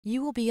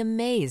You will be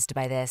amazed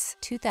by this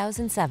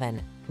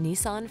 2007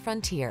 Nissan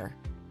Frontier.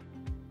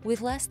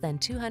 With less than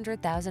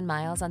 200,000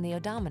 miles on the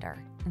odometer,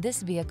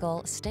 this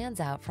vehicle stands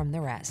out from the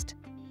rest.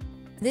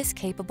 This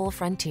capable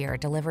Frontier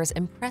delivers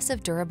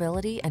impressive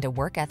durability and a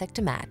work ethic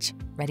to match.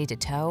 Ready to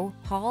tow,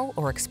 haul,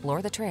 or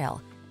explore the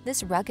trail,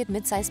 this rugged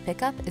midsize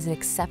pickup is an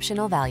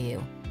exceptional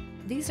value.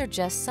 These are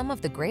just some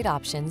of the great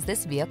options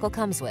this vehicle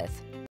comes with: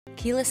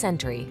 keyless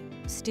entry,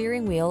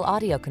 steering wheel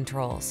audio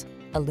controls,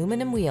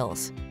 aluminum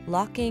wheels,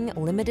 locking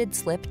limited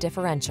slip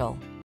differential,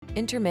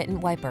 intermittent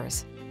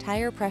wipers,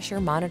 tire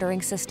pressure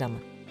monitoring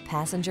system,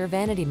 passenger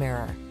vanity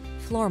mirror,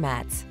 floor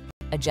mats,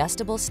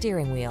 adjustable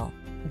steering wheel,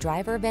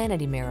 driver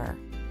vanity mirror.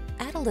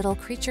 Add a little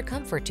creature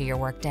comfort to your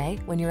workday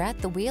when you're at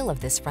the wheel of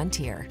this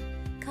Frontier.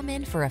 Come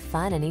in for a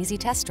fun and easy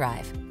test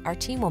drive. Our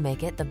team will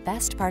make it the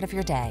best part of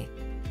your day.